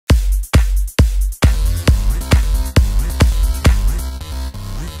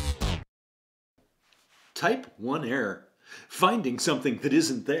Type 1 error. Finding something that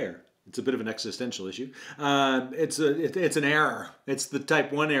isn't there. It's a bit of an existential issue. It's an error. It's the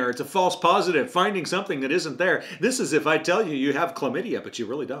type 1 error. It's a false positive. Finding something that isn't there. This is if I tell you you have chlamydia, but you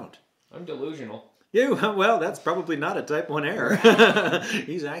really don't. I'm delusional. Well, that's probably not a type 1 error.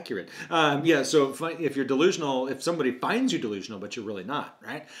 He's accurate. Yeah, so if you're delusional, if somebody finds you delusional, but you're really not,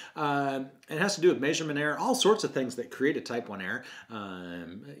 right? It has to do with measurement error, all sorts of things that create a type 1 error.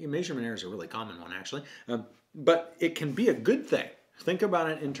 Measurement error is a really common one, actually. But it can be a good thing. Think about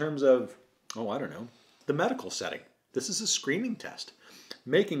it in terms of, I don't know, the medical setting. This is a screening test.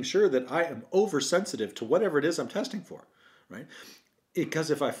 Making sure that I am oversensitive to whatever it is I'm testing for, right? Because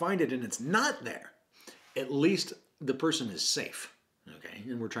if I find it and it's not there, at least the person is safe, okay?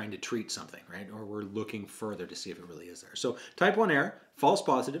 And we're trying to treat something, right? Or we're looking further to see if it really is there. So type 1 error, false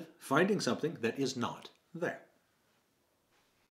positive, finding something that is not there.